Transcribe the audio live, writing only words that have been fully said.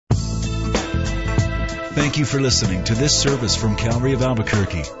Thank you for listening to this service from Calvary of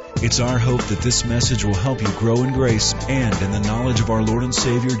Albuquerque. It's our hope that this message will help you grow in grace and in the knowledge of our Lord and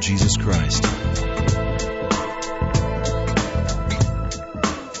Savior, Jesus Christ.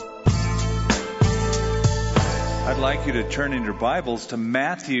 I'd like you to turn in your Bibles to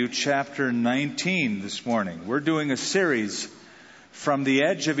Matthew chapter 19 this morning. We're doing a series from the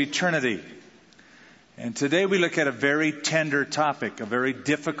edge of eternity. And today we look at a very tender topic, a very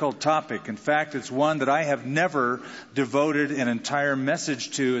difficult topic. In fact, it's one that I have never devoted an entire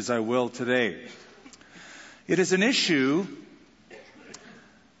message to as I will today. It is an issue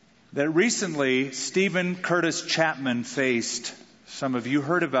that recently Stephen Curtis Chapman faced. Some of you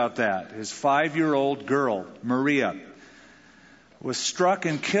heard about that. His 5-year-old girl, Maria, was struck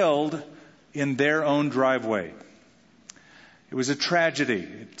and killed in their own driveway. It was a tragedy.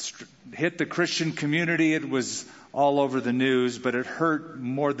 It hit the Christian community. It was all over the news, but it hurt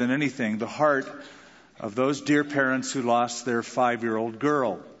more than anything the heart of those dear parents who lost their 5-year-old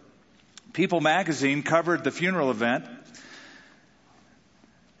girl. People magazine covered the funeral event,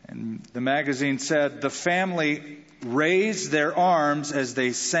 and the magazine said, "The family raised their arms as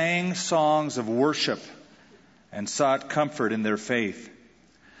they sang songs of worship and sought comfort in their faith."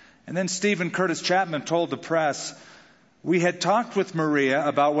 And then Stephen Curtis Chapman told the press, "We had talked with Maria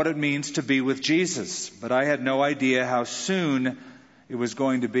about what it means to be with Jesus, but I had no idea how soon it was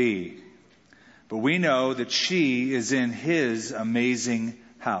going to be. But we know that she is in His amazing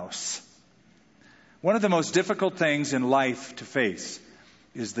house." One of the most difficult things in life to face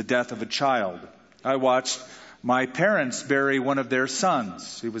is the death of a child. I watched my parents bury one of their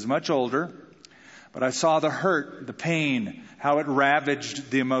sons. He was much older, but I saw the hurt, the pain, how it ravaged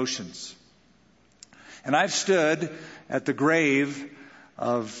the emotions. And I've stood at the grave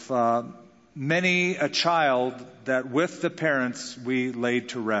of many a child that with the parents we laid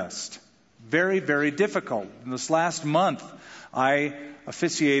to rest. Very, very difficult. In this last month, I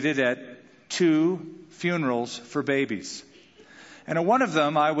officiated at 2 funerals for babies. And at one of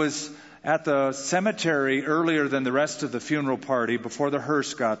them, I was at the cemetery earlier than the rest of the funeral party, before the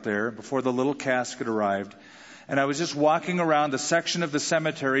hearse got there, before the little casket arrived. And I was just walking around the section of the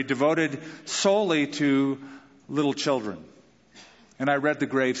cemetery devoted solely to little children. And I read the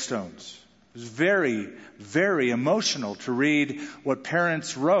gravestones. It was very, very emotional to read what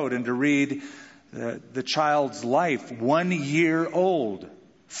parents wrote and to read the child's life. 1 year old,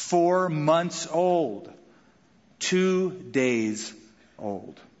 4 months old, 2 days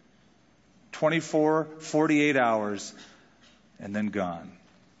old. 24, 48 hours, and then gone.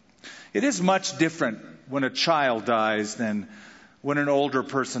 It is much different when a child dies than when an older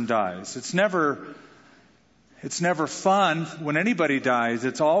person dies. It's never fun when anybody dies.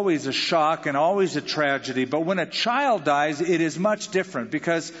 It's always a shock and always a tragedy. But when a child dies, it is much different,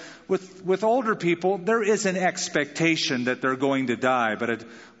 because with older people, there is an expectation that they're going to die. But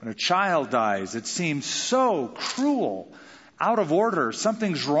when a child dies, it seems so cruel, out of order.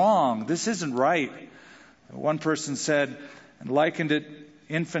 Something's wrong. This isn't right. One person said and likened it,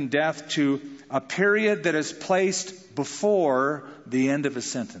 infant death, to a period that is placed before the end of a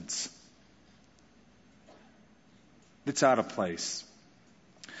sentence. It's out of place.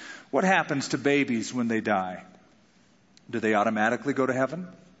 What happens to babies when they die? Do they automatically go to heaven?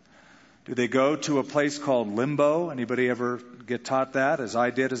 Do they go to a place called limbo? Anybody ever get taught that, as I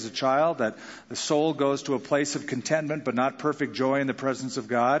did as a child, that the soul goes to a place of contentment but not perfect joy in the presence of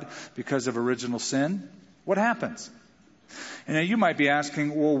God because of original sin? What happens? And now you might be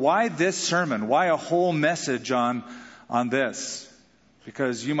asking, well, why this sermon? Why a whole message on this?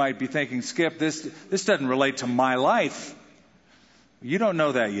 Because you might be thinking, Skip, this doesn't relate to my life. You don't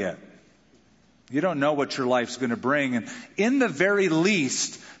know that yet. You don't know what your life's going to bring. And in the very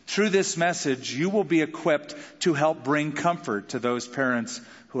least, through this message, you will be equipped to help bring comfort to those parents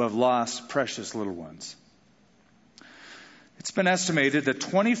who have lost precious little ones. It's been estimated that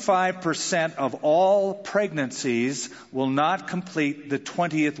 25% of all pregnancies will not complete the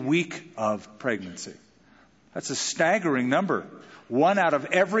 20th week of pregnancy. That's a staggering number. 1 out of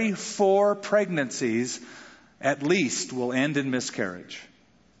every 4 pregnancies, at least, will end in miscarriage.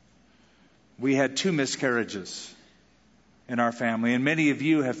 We had 2 miscarriages in our family, and many of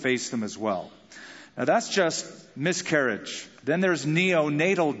you have faced them as well. Now, that's just miscarriage. Then there's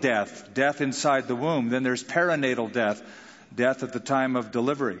neonatal death, death inside the womb. Then there's perinatal death, death at the time of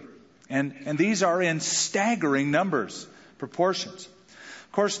delivery. And these are in staggering numbers, proportions.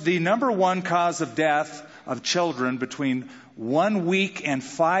 Of course, the number one cause of death of children between 1 week and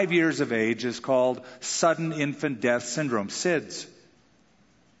 5 years of age is called sudden infant death syndrome, SIDS.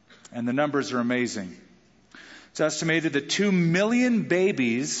 And the numbers are amazing. It's estimated that 2 million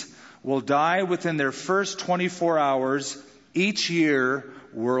babies will die within their first 24 hours each year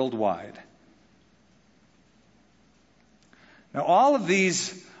worldwide. Now, all of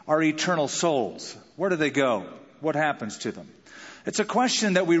these are eternal souls. Where do they go? What happens to them? It's a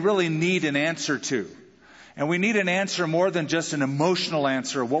question that we really need an answer to. And we need an answer more than just an emotional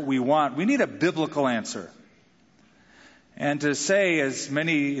answer of what we want. We need a biblical answer. And to say, as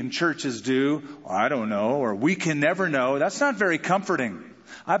many in churches do, I don't know, or we can never know, that's not very comforting.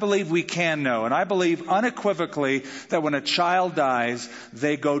 I believe we can know. And I believe unequivocally that when a child dies,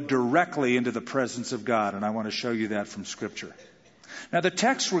 they go directly into the presence of God. And I want to show you that from Scripture. Now, the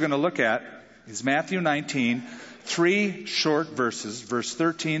text we're going to look at is Matthew 19, 3 short verses, verse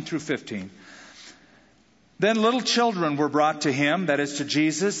 13 through 15. Then little children were brought to him, that is to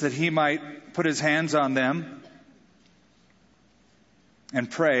Jesus, that he might put his hands on them and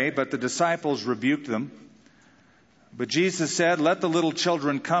pray. But the disciples rebuked them. But Jesus said, "Let the little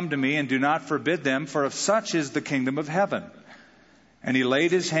children come to me, and do not forbid them, for of such is the kingdom of heaven." And he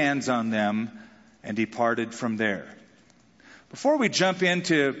laid his hands on them and departed from there. Before we jump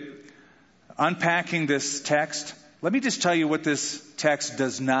into unpacking this text, let me just tell you what this text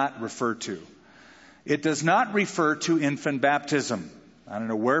does not refer to. It does not refer to infant baptism. I don't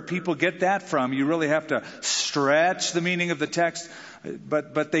know where people get that from. You really have to stretch the meaning of the text,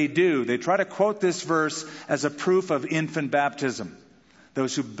 but they do. They try to quote this verse as a proof of infant baptism,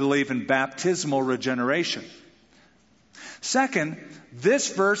 those who believe in baptismal regeneration. Second, this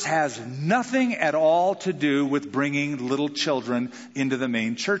verse has nothing at all to do with bringing little children into the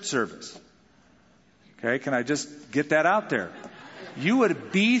main church service. Okay, can I just get that out there? You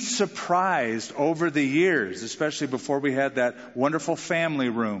would be surprised over the years, especially before we had that wonderful family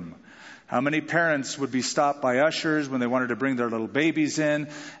room, how many parents would be stopped by ushers when they wanted to bring their little babies in,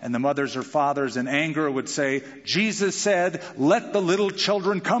 and the mothers or fathers in anger would say, "Jesus said, 'Let the little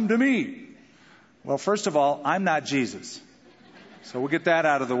children come to me.'" Well, first of all, I'm not Jesus. So we'll get that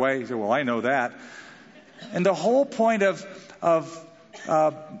out of the way. You say, "Well, I know that." And the whole point of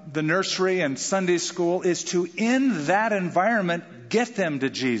the nursery and Sunday school is to, in that environment, get them to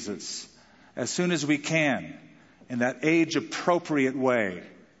Jesus as soon as we can, in that age-appropriate way.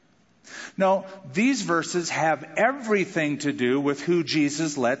 No, these verses have everything to do with who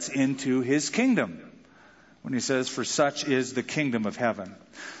Jesus lets into his kingdom when he says, "For such is the kingdom of heaven."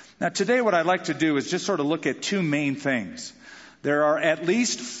 Now, today what I'd like to do is just sort of look at two main things. There are at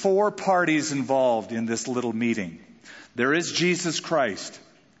least 4 parties involved in this little meeting. There is Jesus Christ.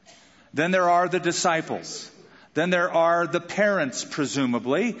 Then there are the disciples. Then there are the parents,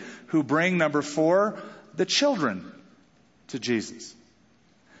 presumably, who bring, number 4, the children to Jesus.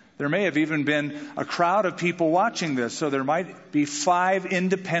 There may have even been a crowd of people watching this, so there might be 5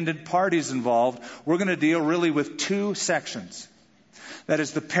 independent parties involved. We're going to deal really with 2 sections. That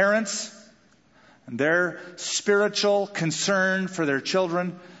is the parents and their spiritual concern for their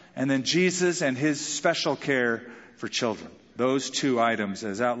children, and then Jesus and his special care for children. Those 2 items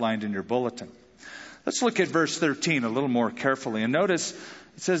as outlined in your bulletin. Let's look at verse 13 a little more carefully. And notice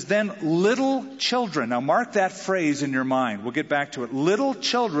it says, "Then little children." Now mark that phrase in your mind. We'll get back to it. Little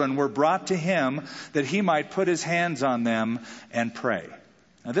children were brought to him that he might put his hands on them and pray.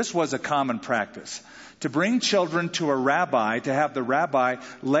 Now this was a common practice. To bring children to a rabbi, to have the rabbi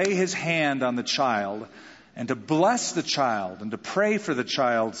lay his hand on the child and to bless the child and to pray for the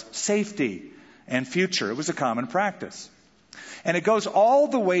child's safety and future. It was a common practice. And it goes all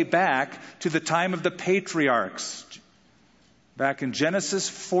the way back to the time of the patriarchs. Back in Genesis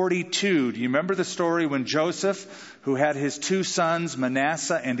 42, do you remember the story when Joseph, who had his 2 sons,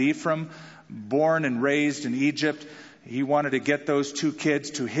 Manasseh and Ephraim, born and raised in Egypt, he wanted to get those 2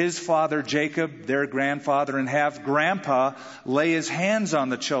 kids to his father Jacob, their grandfather, and have Grandpa lay his hands on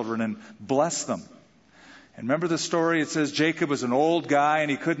the children and bless them. And remember the story? It says Jacob was an old guy and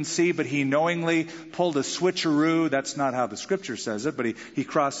he couldn't see, but he knowingly pulled a switcheroo. That's not how the scripture says it, but he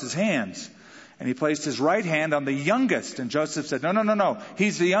crossed his hands. And he placed his right hand on the youngest. And Joseph said, no,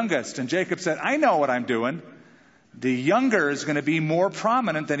 he's the youngest. And Jacob said, "I know what I'm doing." The younger is going to be more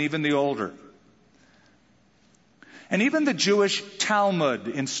prominent than even the older. And even the Jewish Talmud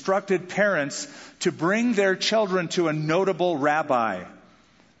instructed parents to bring their children to a notable rabbi,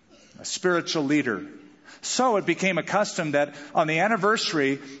 a spiritual leader. So it became a custom that on the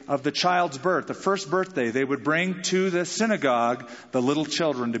anniversary of the child's birth, the first birthday, they would bring to the synagogue the little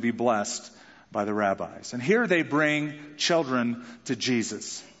children to be blessed by the rabbis. And here they bring children to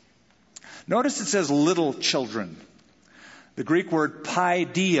Jesus. Notice it says little children. The Greek word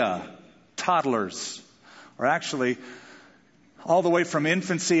paideia, toddlers, or actually all the way from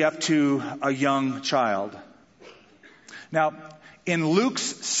infancy up to a young child. Now, In Luke's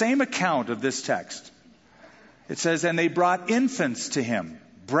same account of this text, it says, and they brought infants to him,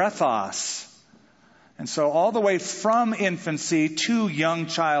 breathos. And so all the way from infancy to young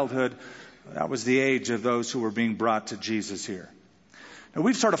childhood, that was the age of those who were being brought to Jesus here. Now,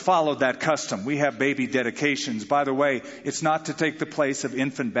 we've sort of followed that custom. We have baby dedications. By the way, it's not to take the place of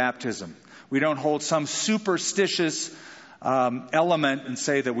infant baptism. We don't hold some superstitious element and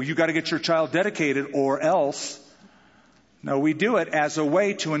say that, well, you got to get your child dedicated or else. No, we do it as a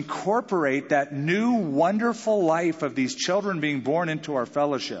way to incorporate that new wonderful life of these children being born into our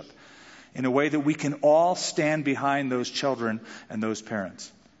fellowship in a way that we can all stand behind those children and those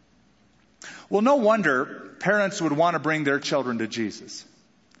parents. Well, no wonder parents would want to bring their children to Jesus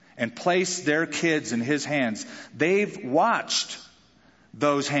and place their kids in His hands. They've watched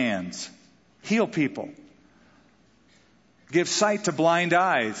those hands heal people, give sight to blind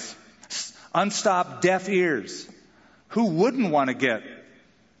eyes, unstop deaf ears. Who wouldn't want to get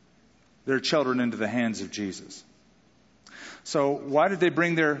their children into the hands of Jesus? So why did they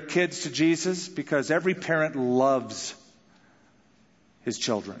bring their kids to Jesus? Because every parent loves his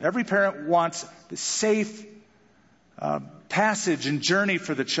children. Every parent wants the safe passage and journey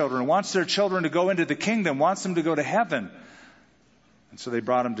for the children, wants their children to go into the kingdom, wants them to go to heaven. And so they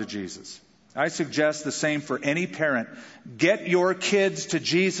brought them to Jesus. I suggest the same for any parent. Get your kids to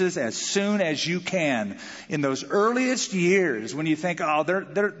Jesus as soon as you can. In those earliest years when you think, oh,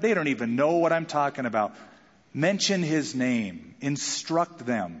 they don't even know what I'm talking about. Mention His name. Instruct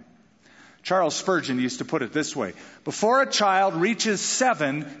them. Charles Spurgeon used to put it this way. Before a child reaches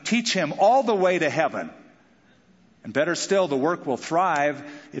 7, teach him all the way to heaven. And better still, the work will thrive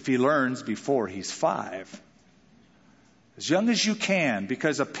if he learns before he's 5. As young as you can,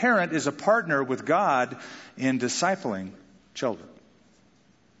 because a parent is a partner with God in discipling children.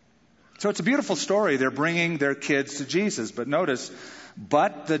 So it's a beautiful story. They're bringing their kids to Jesus. But notice,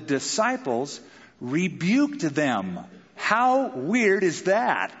 but the disciples rebuked them. How weird is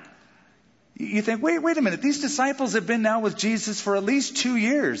that? You think, wait a minute. These disciples have been now with Jesus for at least 2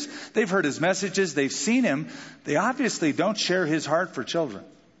 years. They've heard His messages. They've seen Him. They obviously don't share His heart for children.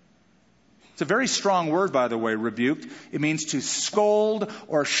 It's a very strong word, by the way, rebuked. It means to scold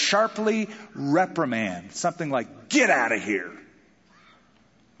or sharply reprimand. Something like, get out of here.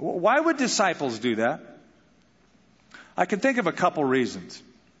 Why would disciples do that? I can think of a couple reasons.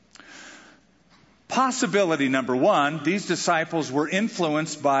 Possibility number one, these disciples were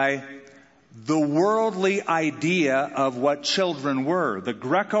influenced by the worldly idea of what children were. The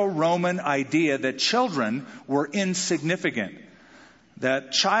Greco-Roman idea that children were insignificant.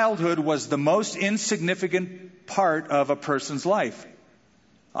 That childhood was the most insignificant part of a person's life.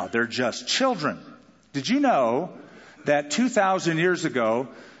 They're just children. Did you know that 2,000 years ago,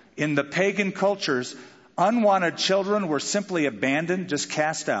 in the pagan cultures, unwanted children were simply abandoned, just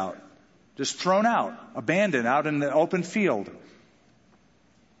cast out, just thrown out, abandoned out in the open field?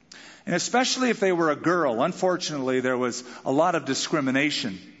 And especially if they were a girl, unfortunately, there was a lot of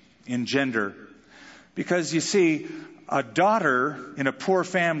discrimination in gender. Because you see, a daughter in a poor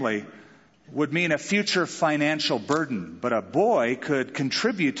family would mean a future financial burden, but a boy could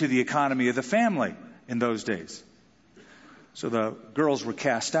contribute to the economy of the family in those days. So the girls were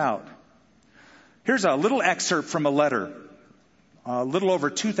cast out. Here's a little excerpt from a letter, a little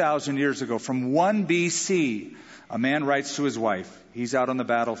over 2,000 years ago, from 1 BC. A man writes to his wife. He's out on the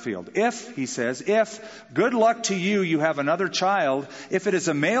battlefield. If, he says, if, good luck to you, you have another child. If it is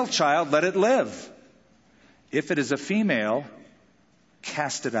a male child, let it live. If it is a female,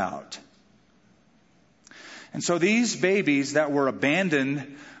 cast it out. And so these babies that were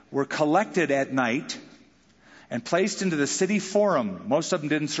abandoned were collected at night and placed into the city forum. Most of them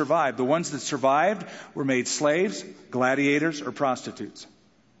didn't survive. The ones that survived were made slaves, gladiators, or prostitutes.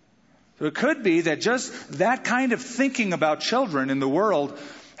 So it could be that just that kind of thinking about children in the world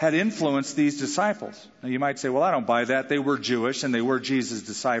had influenced these disciples. Now you might say, well, I don't buy that. They were Jewish and they were Jesus'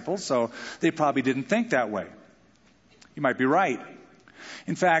 disciples, so they probably didn't think that way. You might be right.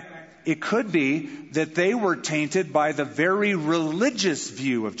 In fact, it could be that they were tainted by the very religious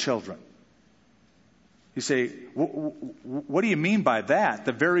view of children. You say, what do you mean by that?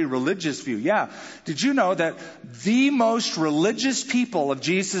 The very religious view. Yeah. Did you know that the most religious people of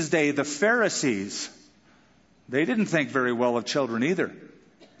Jesus' day, the Pharisees, they didn't think very well of children either.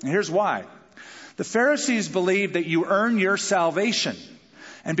 And here's why. The Pharisees believed that you earn your salvation.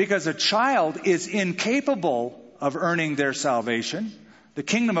 And because a child is incapable of earning their salvation, the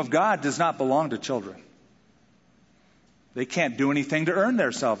kingdom of God does not belong to children. They can't do anything to earn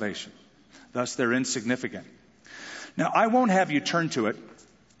their salvation. Thus, they're insignificant. Now, I won't have you turn to it,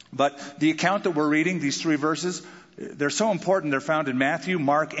 but the account that we're reading, these 3 verses, They're so important, they're found in Matthew,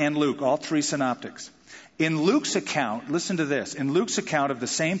 Mark, and Luke, all three synoptics. In Luke's account, listen to this, in Luke's account of the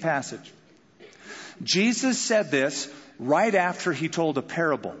same passage, Jesus said this right after he told a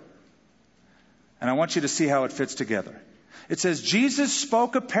parable. And I want you to see how it fits together. It says, Jesus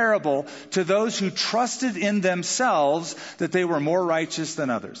spoke a parable to those who trusted in themselves that they were more righteous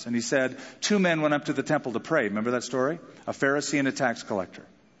than others. And he said, 2 men went up to the temple to pray. Remember that story? A Pharisee and a tax collector.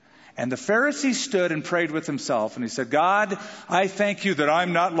 And the Pharisee stood and prayed with himself. And he said, God, I thank you that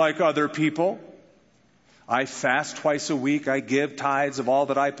I'm not like other people. I fast twice a week. I give tithes of all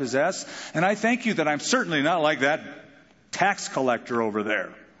that I possess. And I thank you that I'm certainly not like that tax collector over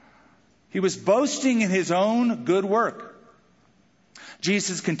there. He was boasting in his own good work.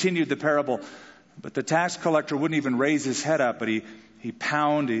 Jesus continued the parable, but the tax collector wouldn't even raise his head up, but he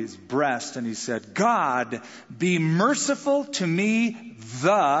pounded his breast and he said, God, be merciful to me,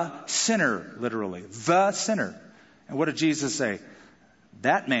 the sinner, literally, the sinner. And what did Jesus say?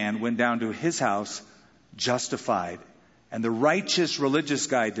 That man went down to his house justified, and the righteous religious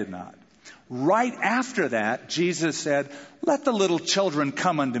guy did not. Right after that, Jesus said, let the little children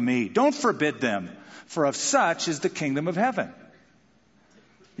come unto me. Don't forbid them, for of such is the kingdom of heaven.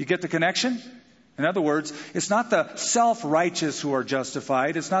 You get the connection? In other words, it's not the self-righteous who are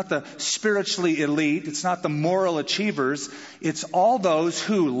justified. It's not the spiritually elite. It's not the moral achievers. It's all those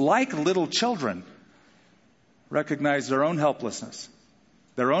who, like little children, recognize their own helplessness,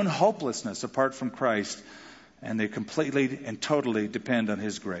 their own hopelessness apart from Christ, and they completely and totally depend on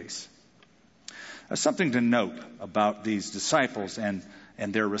His grace. There's something to note about these disciples and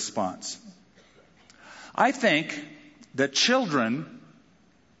their response. I think that children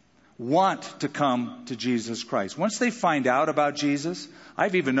want to come to Jesus Christ. Once they find out about Jesus,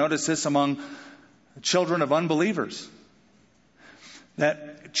 I've even noticed this among children of unbelievers,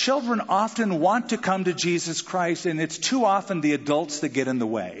 that children often want to come to Jesus Christ, and it's too often the adults that get in the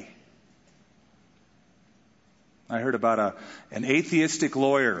way. I heard about an atheistic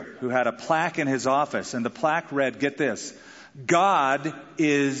lawyer who had a plaque in his office, and the plaque read, get this, God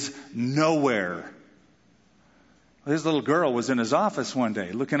is nowhere. His little girl was in his office one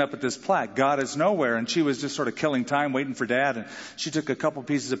day looking up at this plaque, God is nowhere, and she was just sort of killing time waiting for Dad, and she took a couple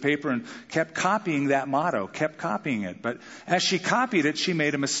pieces of paper and kept copying that motto, kept copying it. But as she copied it, she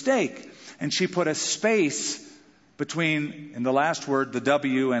made a mistake, and she put a space between, in the last word, the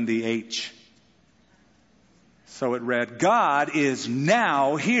W and the H. So it read, God is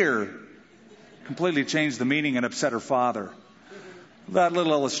now here. Completely changed the meaning and upset her father. That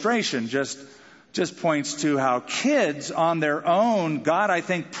little illustration just points to how kids on their own, God, I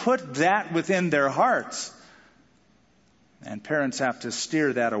think, put that within their hearts. And parents have to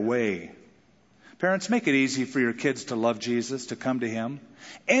steer that away. Parents, make it easy for your kids to love Jesus, to come to Him.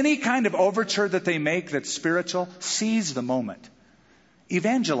 Any kind of overture that they make that's spiritual, seize the moment.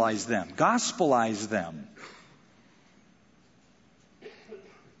 Evangelize them. Gospelize them.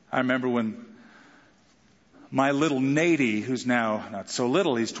 I remember when my little Nady, who's now not so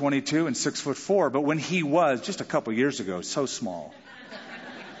little, he's 22 and 6'4", but when he was, just a couple years ago, so small.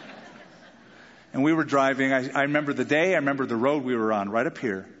 And we were driving, I remember the day, I remember the road we were on, right up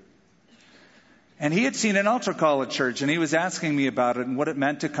here. And he had seen an altar call at church, and he was asking me about it and what it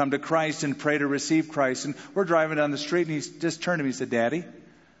meant to come to Christ and pray to receive Christ. And we're driving down the street, and he just turned to me and said, Daddy,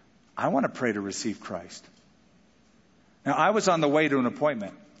 I want to pray to receive Christ. Now, I was on the way to an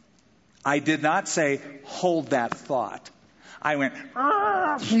appointment. I did not say, hold that thought. I went,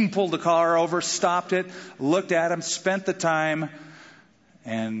 pulled the car over, stopped it, looked at him, spent the time,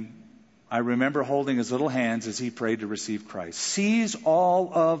 and I remember holding his little hands as he prayed to receive Christ. Seize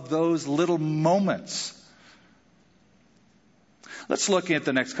all of those little moments. Let's look at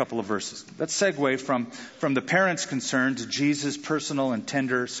the next couple of verses. Let's segue from the parents' concern to Jesus' personal and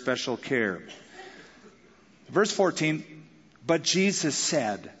tender special care. Verse 14, but Jesus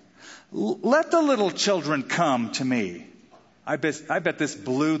said, let the little children come to me. I bet this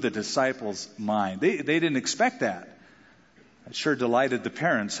blew the disciples' mind. They didn't expect that. It sure delighted the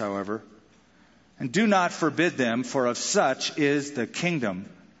parents, however. And do not forbid them, for of such is the kingdom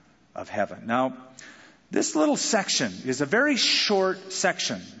of heaven. Now, this little section is a very short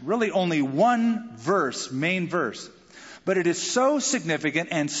section. Really only one verse, main verse. But it is so significant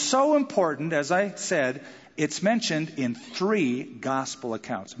and so important, as I said, it's mentioned in 3 gospel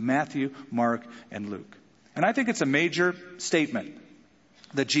accounts, Matthew, Mark, and Luke. And I think it's a major statement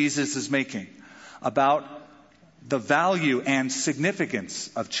that Jesus is making about the value and significance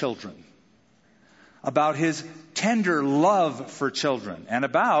of children, about His tender love for children, and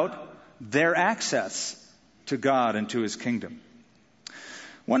about their access to God and to His kingdom.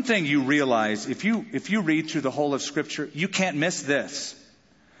 One thing you realize, if you read through the whole of Scripture, you can't miss this.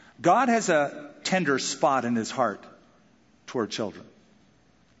 God has a tender spot in His heart toward children.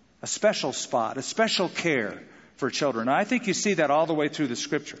 A special spot, a special care for children. I think you see that all the way through the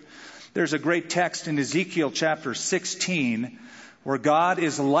Scripture. There's a great text in Ezekiel chapter 16 where God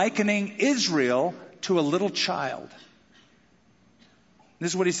is likening Israel to a little child.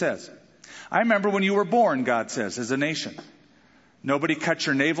 This is what He says. I remember when you were born, God says, as a nation. Nobody cut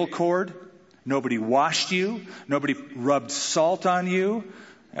your navel cord. Nobody washed you. Nobody rubbed salt on you,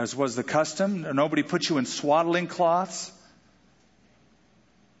 as was the custom. Nobody put you in swaddling cloths.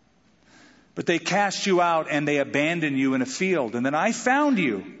 But they cast you out and they abandoned you in a field. And then I found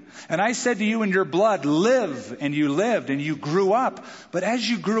you. And I said to you in your blood, live. And you lived and you grew up. But as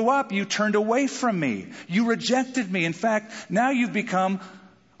you grew up, you turned away from me. You rejected me. In fact, now you've become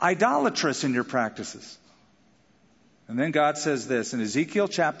idolatrous in your practices. And then God says this in Ezekiel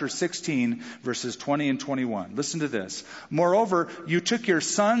chapter 16, verses 20 and 21. Listen to this. Moreover, you took your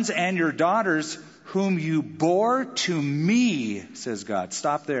sons and your daughters whom you bore to me, says God.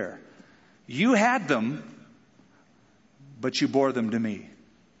 Stop there. You had them, but you bore them to me.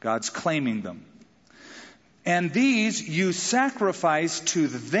 God's claiming them. And these you sacrificed to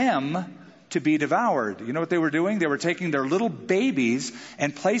them to be devoured. You know what they were doing? They were taking their little babies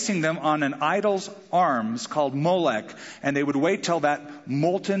and placing them on an idol's arms called Molech. And they would wait till that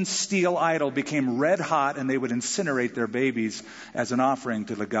molten steel idol became red hot and they would incinerate their babies as an offering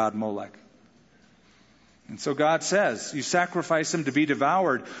to the god Molech. And so God says, you sacrifice them to be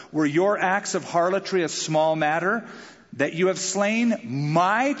devoured. Were your acts of harlotry a small matter, that you have slain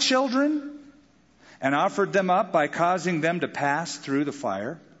my children and offered them up by causing them to pass through the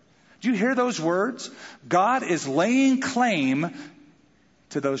fire? Do you hear those words? God is laying claim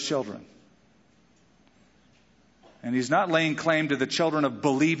to those children. And He's not laying claim to the children of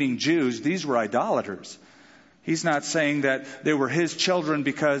believing Jews. These were idolaters. He's not saying that they were His children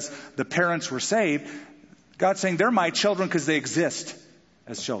because the parents were saved. God's saying they're my children because they exist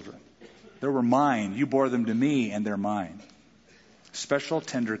as children. They were mine. You bore them to me and they're mine. Special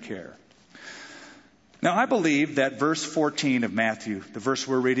tender care. Now I believe that verse 14 of Matthew, the verse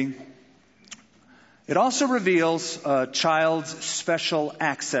we're reading, it also reveals a child's special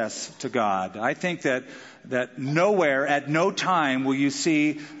access to God. I think that nowhere, at no time will you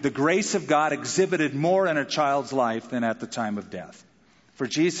see the grace of God exhibited more in a child's life than at the time of death. For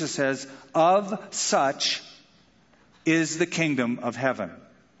Jesus says, of such is the kingdom of heaven.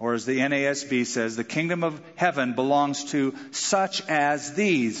 Or as the NASB says, the kingdom of heaven belongs to such as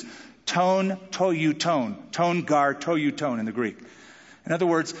these. Ton, toyu, ton. Ton, gar, toyu, ton in the Greek. In other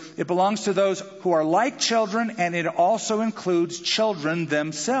words, it belongs to those who are like children, and it also includes children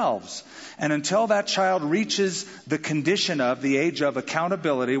themselves. And until that child reaches the condition of, the age of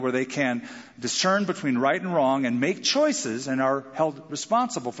accountability, where they can discern between right and wrong and make choices and are held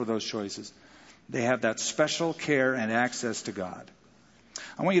responsible for those choices, they have that special care and access to God.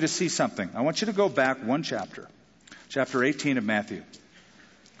 I want you to see something. I want you to go back one chapter, chapter 18 of Matthew,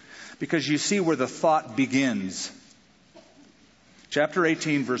 because you see where the thought begins. Chapter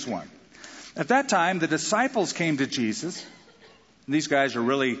 18, verse 1. At that time, the disciples came to Jesus. These guys are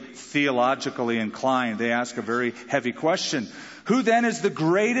really theologically inclined. They ask a very heavy question. Who then is the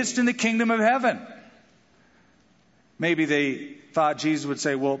greatest in the kingdom of heaven? Maybe they thought Jesus would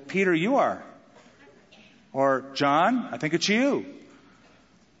say, well, Peter, you are. Or John, I think it's you.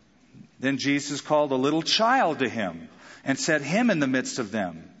 Then Jesus called a little child to him and set him in the midst of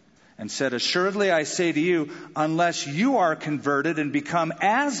them. And said, assuredly I say to you, unless you are converted and become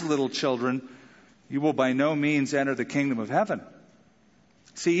as little children, you will by no means enter the kingdom of heaven.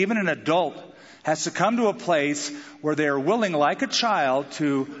 See, even an adult has to come to a place where they are willing, like a child,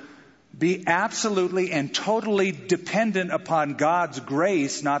 to be absolutely and totally dependent upon God's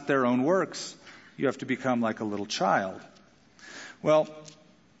grace, not their own works. You have to become like a little child. Well,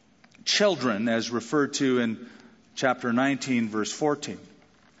 children, as referred to in chapter 19, verse 14.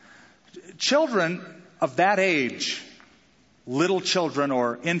 Children of that age, little children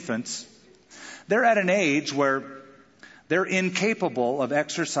or infants, they're at an age where they're incapable of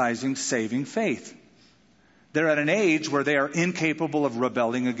exercising saving faith. They're at an age where they are incapable of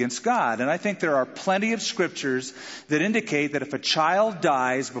rebelling against God. And I think there are plenty of scriptures that indicate that if a child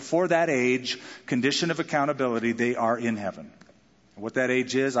dies before that age, condition of accountability, they are in heaven. What that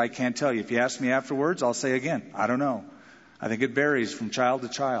age is, I can't tell you. If you ask me afterwards, I'll say again, I don't know. I think it varies from child to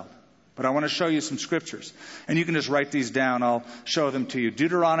child. But I want to show you some scriptures. And you can just write these down. I'll show them to you.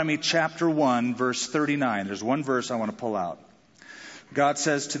 Deuteronomy chapter 1, verse 39. There's one verse I want to pull out. God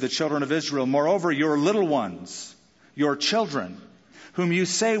says to the children of Israel, moreover, your little ones, your children, whom you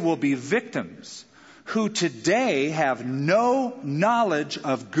say will be victims, who today have no knowledge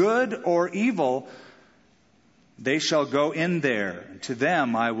of good or evil, they shall go in there. To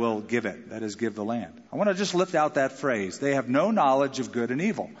them I will give it. That is, give the land. I want to just lift out that phrase. They have no knowledge of good and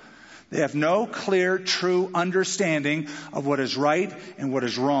evil. They have no clear, true understanding of what is right and what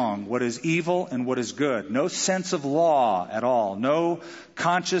is wrong, what is evil and what is good. No sense of law at all. No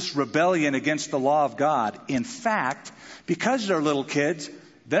conscious rebellion against the law of God. In fact, because they're little kids,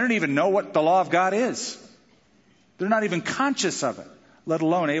 they don't even know what the law of God is. They're not even conscious of it, let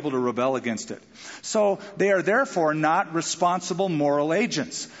alone able to rebel against it. So they are therefore not responsible moral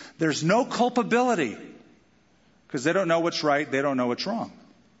agents. There's no culpability because they don't know what's right, they don't know what's wrong.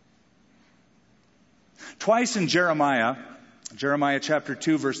 Twice in Jeremiah chapter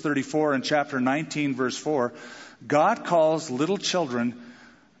 2 verse 34 and chapter 19 verse 4, God calls little children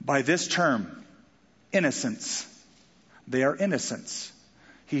by this term, innocents. They are innocents.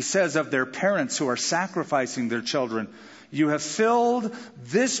 He says of their parents who are sacrificing their children, you have filled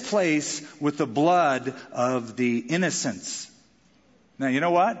this place with the blood of the innocents. Now, you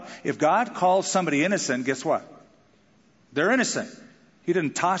know what? If God calls somebody innocent, guess what? They're innocent. He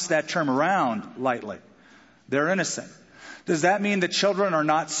didn't toss that term around lightly. They're innocent. Does that mean that children are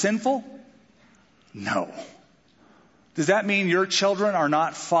not sinful? No. Does that mean your children are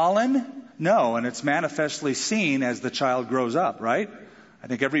not fallen? No, and it's manifestly seen as the child grows up, right? I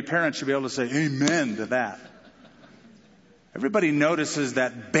think every parent should be able to say amen to that. Everybody notices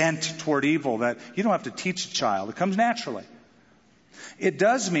that bent toward evil that you don't have to teach a child. It comes naturally. It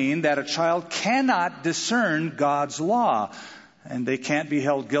does mean that a child cannot discern God's law. And they can't be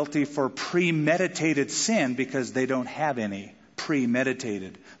held guilty for premeditated sin because they don't have any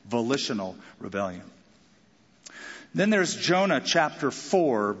premeditated volitional rebellion. Then there's Jonah chapter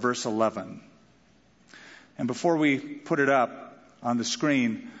 4 verse 11. And before we put it up on the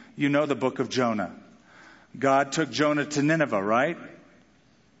screen, you know the book of Jonah. God took Jonah to Nineveh, right?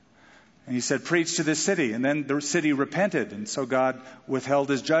 And he said, preach to this city. And then the city repented. And so God withheld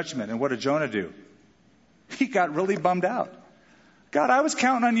his judgment. And what did Jonah do? He got really bummed out. God, I was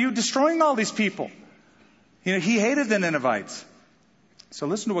counting on you destroying all these people. You know, he hated the Ninevites. So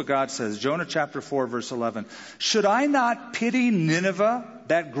listen to what God says. Jonah chapter 4 verse 11. Should I not pity Nineveh,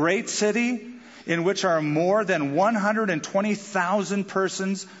 that great city in which are more than 120,000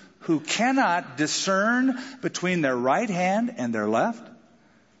 persons who cannot discern between their right hand and their left?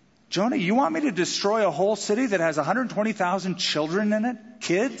 Jonah, you want me to destroy a whole city that has 120,000 children in it?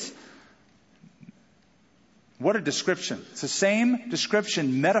 Kids? What a description. It's the same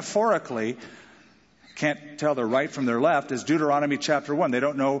description metaphorically, can't tell their right from their left, as Deuteronomy chapter 1. They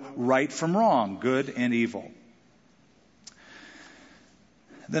don't know right from wrong, good and evil.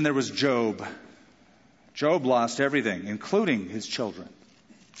 Then there was Job. Job lost everything, including his children.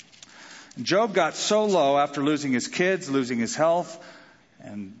 Job got so low after losing his kids, losing his health,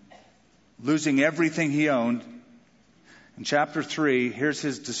 and losing everything he owned. In chapter 3, here's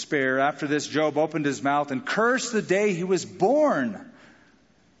his despair. After this, Job opened his mouth and cursed the day he was born.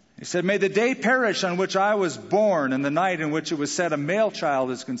 He said, may the day perish on which I was born, and the night in which it was said a male child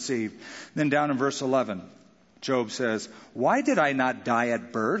is conceived. Then down in verse 11, Job says, why did I not die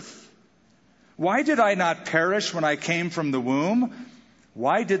at birth? Why did I not perish when I came from the womb?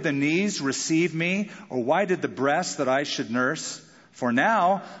 Why did the knees receive me? Or why did the breast that I should nurse? For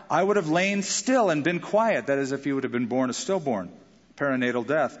now, I would have lain still and been quiet. That is, if he would have been born a stillborn, perinatal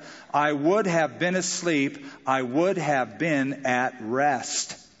death. I would have been asleep. I would have been at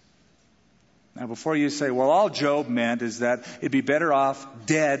rest. Now, before you say, well, all Job meant is that it'd be better off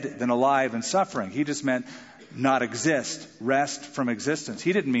dead than alive and suffering. He just meant not exist, rest from existence.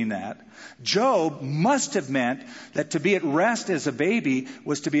 He didn't mean that. Job must have meant that to be at rest as a baby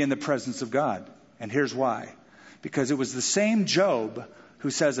was to be in the presence of God. And here's why. Because it was the same Job who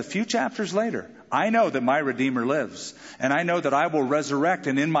says a few chapters later, I know that my Redeemer lives, and I know that I will resurrect,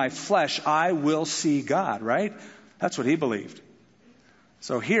 and in my flesh I will see God, right? That's what he believed.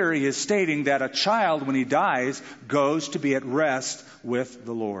 So here he is stating that a child, when he dies, goes to be at rest with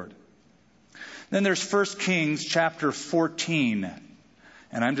the Lord. Then there's 1 Kings chapter 14.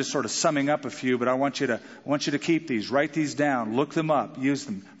 And I'm just sort of summing up a few, but I want you to keep these. Write these down. Look them up. Use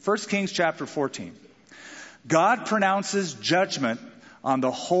them. 1 Kings chapter 14. God pronounces judgment on the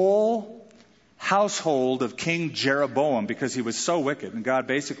whole household of King Jeroboam because he was so wicked. And God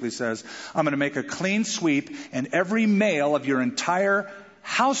basically says, I'm going to make a clean sweep, and every male of your entire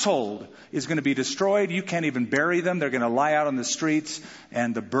household is going to be destroyed. You can't even bury them. They're going to lie out on the streets,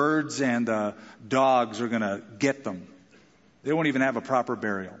 and the birds and the dogs are going to get them. They won't even have a proper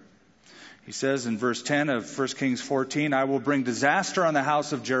burial. He says in verse 10 of 1 Kings 14, I will bring disaster on the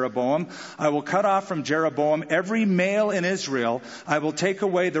house of Jeroboam. I will cut off from Jeroboam every male in Israel. I will take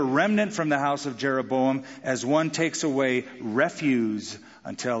away the remnant from the house of Jeroboam as one takes away refuse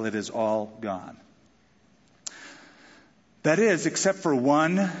until it is all gone. That is, except for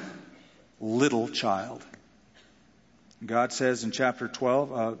one little child. God says in chapter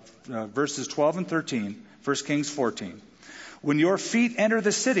 12, verses 12 and 13, 1 Kings 14, when your feet enter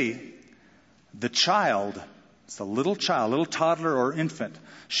the city, the child, it's a little child, little toddler or infant,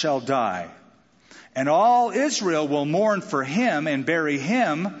 shall die. And all Israel will mourn for him and bury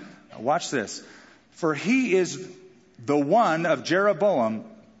him. Now watch this. For he is the one of Jeroboam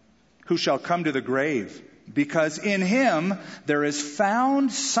who shall come to the grave, because in him there is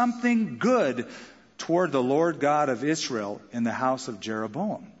found something good toward the Lord God of Israel in the house of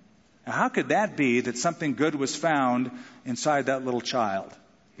Jeroboam. Now, how could that be that something good was found inside that little child?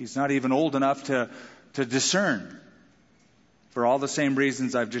 He's not even old enough to discern, for all the same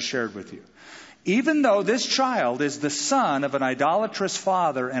reasons I've just shared with you. Even though this child is the son of an idolatrous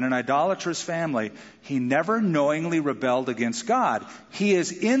father and an idolatrous family, he never knowingly rebelled against God. He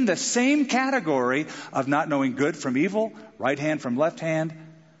is in the same category of not knowing good from evil, right hand from left hand,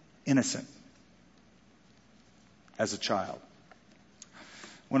 innocent as a child.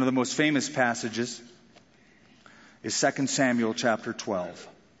 One of the most famous passages is 2 Samuel chapter 12.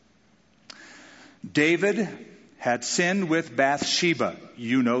 David had sinned with Bathsheba.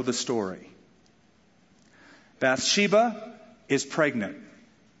 You know the story. Bathsheba is pregnant.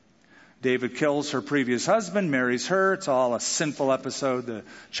 David kills her previous husband, marries her. It's all a sinful episode. The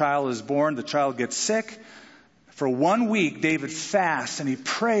child is born. The child gets sick. For 1 week, David fasts and he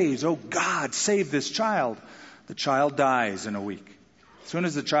prays, oh God, save this child. The child dies in a week. As soon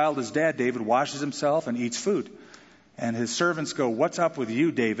as the child is dead, David washes himself and eats food. And his servants go, what's up with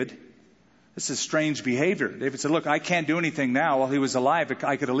you, David? This is strange behavior. David said, look, I can't do anything now. While he was alive,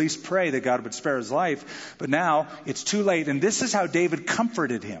 I could at least pray that God would spare his life. But now it's too late. And this is how David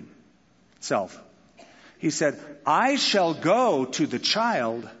comforted himself. He said, I shall go to the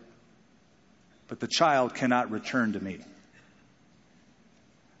child, but the child cannot return to me.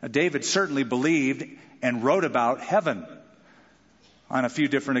 Now, David certainly believed and wrote about heaven on a few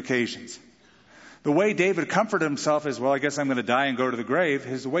different occasions. The way David comforted himself is, well, I guess I'm going to die and go to the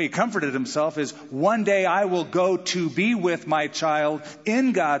grave. The way he comforted himself is, one day I will go to be with my child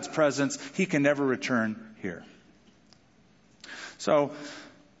in God's presence. He can never return here. So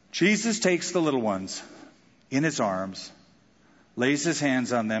Jesus takes the little ones in his arms, lays his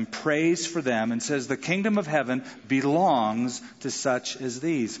hands on them, prays for them, and says the kingdom of heaven belongs to such as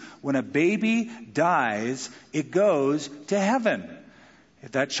these. When a baby dies, it goes to heaven.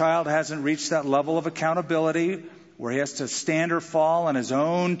 If that child hasn't reached that level of accountability where he has to stand or fall on his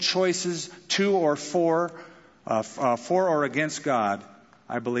own choices to or for or against God,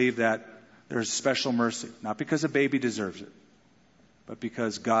 I believe that there's special mercy. Not because a baby deserves it, but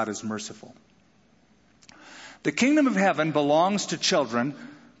because God is merciful. The kingdom of heaven belongs to children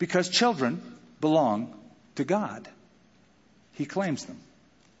because children belong to God. He claims them.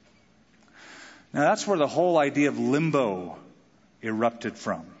 Now that's where the whole idea of limbo erupted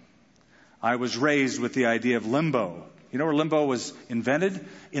from. I was raised with the idea of limbo. You know where limbo was invented?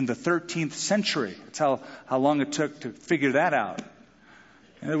 In the 13th century. That's how long it took to figure that out.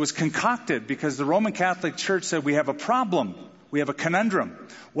 And it was concocted because the Roman Catholic Church said we have a problem. We have a conundrum.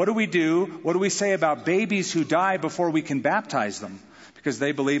 What do we do? What do we say about babies who die before we can baptize them? Because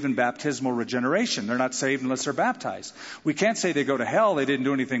they believe in baptismal regeneration. They're not saved unless they're baptized. We can't say they go to hell. They didn't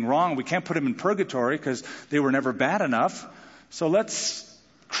do anything wrong. We can't put them in purgatory because they were never bad enough. So let's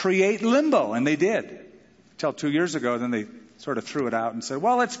create limbo. And they did. Until 2 years ago, then they sort of threw it out and said,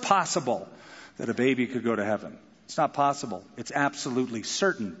 well, it's possible that a baby could go to heaven. It's not possible. It's absolutely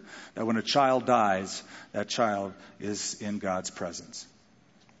certain that when a child dies, that child is in God's presence.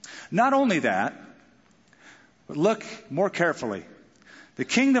 Not only that, but look more carefully. The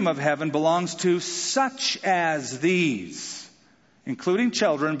kingdom of heaven belongs to such as these, including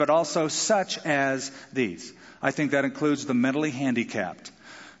children, but also such as these. I think that includes the mentally handicapped.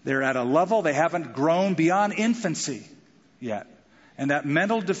 They're at a level they haven't grown beyond infancy yet. And that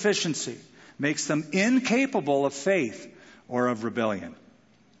mental deficiency makes them incapable of faith or of rebellion.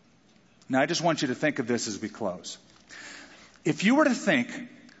 Now, I just want you to think of this as we close. If you were to think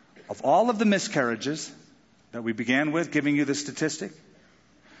of all of the miscarriages that we began with, giving you the statistic,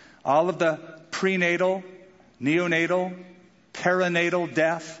 all of the prenatal, neonatal, perinatal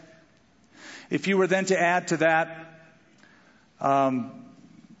death, if you were then to add to that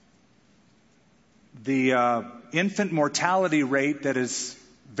the infant mortality rate that is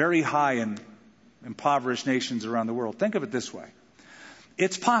very high in impoverished nations around the world. Think of it this way.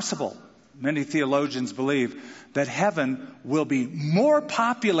 It's possible, many theologians believe, that heaven will be more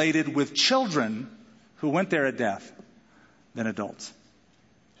populated with children who went there at death than adults.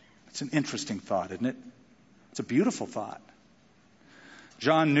 It's an interesting thought, isn't it? It's a beautiful thought.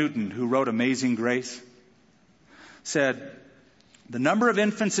 John Newton, who wrote Amazing Grace, said, "The number of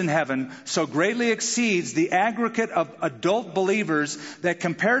infants in heaven so greatly exceeds the aggregate of adult believers that,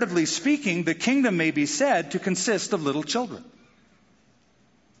 comparatively speaking, the kingdom may be said to consist of little children."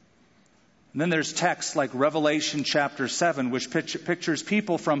 And then there's texts like Revelation chapter 7, which pictures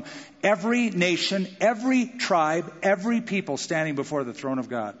people from every nation, every tribe, every people standing before the throne of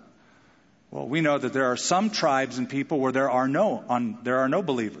God. Well, we know that there are some tribes and people where there are no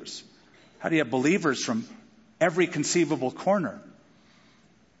believers. How do you have believers from every conceivable corner?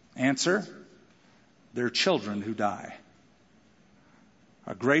 Answer, they're children who die,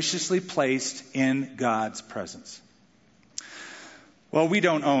 are graciously placed in God's presence. Well, we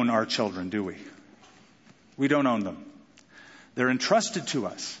don't own our children, do we? We don't own them. They're entrusted to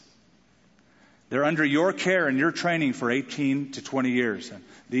us. They're under your care and your training for 18 to 20 years. And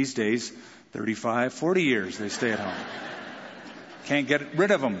these days, 35, 40 years they stay at home. Can't get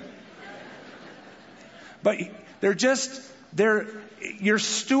rid of them. But you're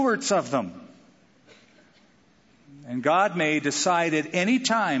stewards of them. And God may decide at any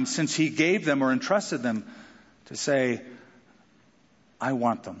time since He gave them or entrusted them to say, I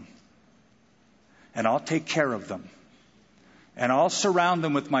want them. And I'll take care of them. And I'll surround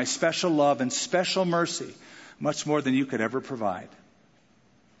them with my special love and special mercy, much more than you could ever provide.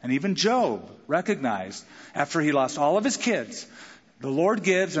 And even Job recognized, after he lost all of his kids, the Lord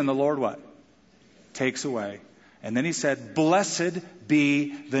gives and the Lord what? Takes away. And then he said, "Blessed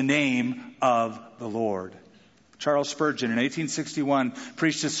be the name of the Lord." Charles Spurgeon in 1861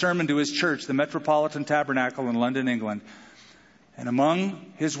 preached a sermon to his church, the Metropolitan Tabernacle in London, England. And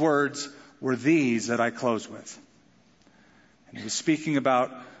among his words were these that I close with. And he was speaking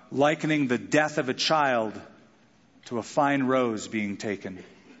about likening the death of a child to a fine rose being taken.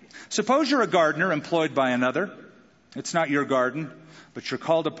 Suppose you're a gardener employed by another. It's not your garden, but you're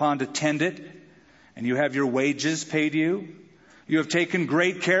called upon to tend it, and you have your wages paid you. You have taken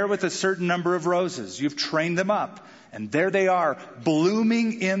great care with a certain number of roses. You've trained them up, and there they are,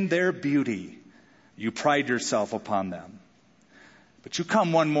 blooming in their beauty. You pride yourself upon them. But you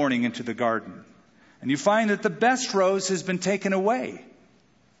come one morning into the garden, and you find that the best rose has been taken away.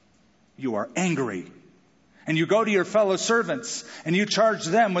 You are angry. And you go to your fellow servants, and you charge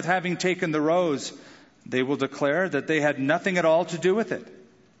them with having taken the rose. They will declare that they had nothing at all to do with it.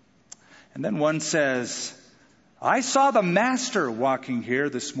 And then one says, "I saw the master walking here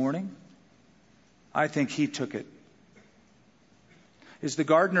this morning. I think he took it." Is the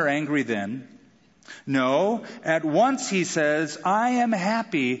gardener angry then? No. At once he says, "I am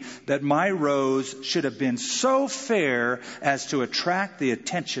happy that my rose should have been so fair as to attract the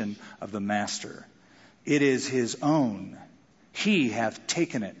attention of the master. It is his own. He hath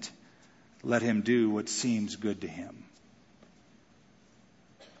taken it. Let him do what seems good to him."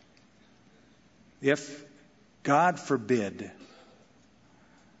 If, God forbid,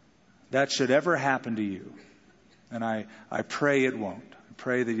 that should ever happen to you, and I pray it won't. I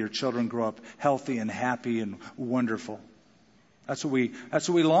pray that your children grow up healthy and happy and wonderful. That's what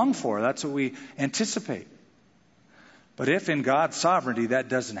we long for. That's what we anticipate. But if in God's sovereignty that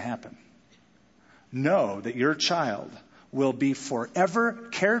doesn't happen, know that your child will be forever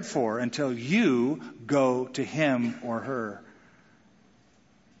cared for until you go to him or her.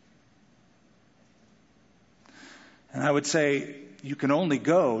 And I would say you can only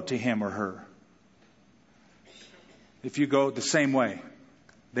go to him or her if you go the same way.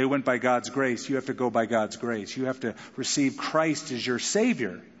 They went by God's grace. You have to go by God's grace. You have to receive Christ as your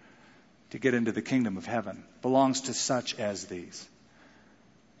Savior to get into the kingdom of heaven. It belongs to such as these.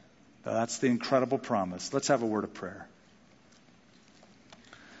 That's the incredible promise. Let's have a word of prayer.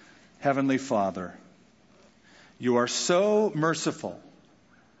 Heavenly Father, you are so merciful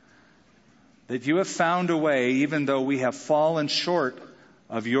that you have found a way, even though we have fallen short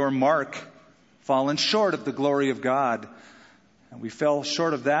of your mark, fallen short of the glory of God. And we fell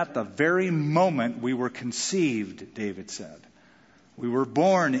short of that the very moment we were conceived, David said. We were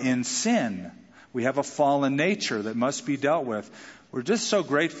born in sin. We have a fallen nature that must be dealt with. We're just so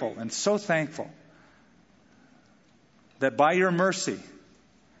grateful and so thankful that by your mercy,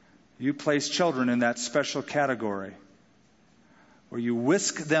 you place children in that special category where you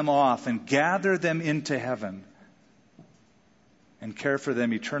whisk them off and gather them into heaven and care for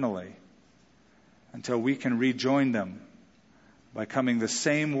them eternally until we can rejoin them by coming the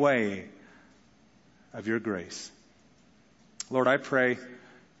same way of your grace. Lord, I pray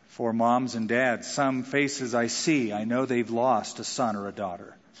for moms and dads. Some faces I see, I know they've lost a son or a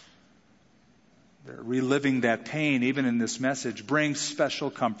daughter. They're reliving that pain even in this message. Bring special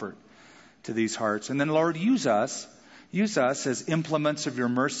comfort to these hearts. And then, Lord, use us as implements of your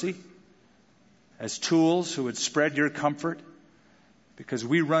mercy, as tools who would spread your comfort, because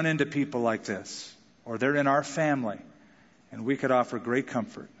we run into people like this, or they're in our family, and we could offer great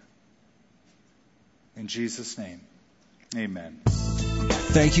comfort. In Jesus' name, amen.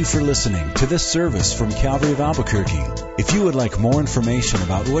 Thank you for listening to this service from Calvary of Albuquerque. If you would like more information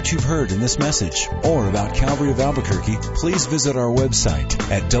about what you've heard in this message or about Calvary of Albuquerque, please visit our website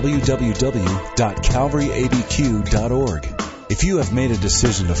at www.calvaryabq.org. If you have made a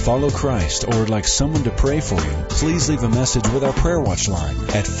decision to follow Christ or would like someone to pray for you, please leave a message with our Prayer Watch line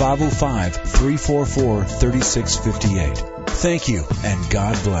at 505-344-3658. Thank you, and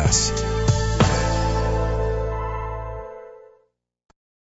God bless.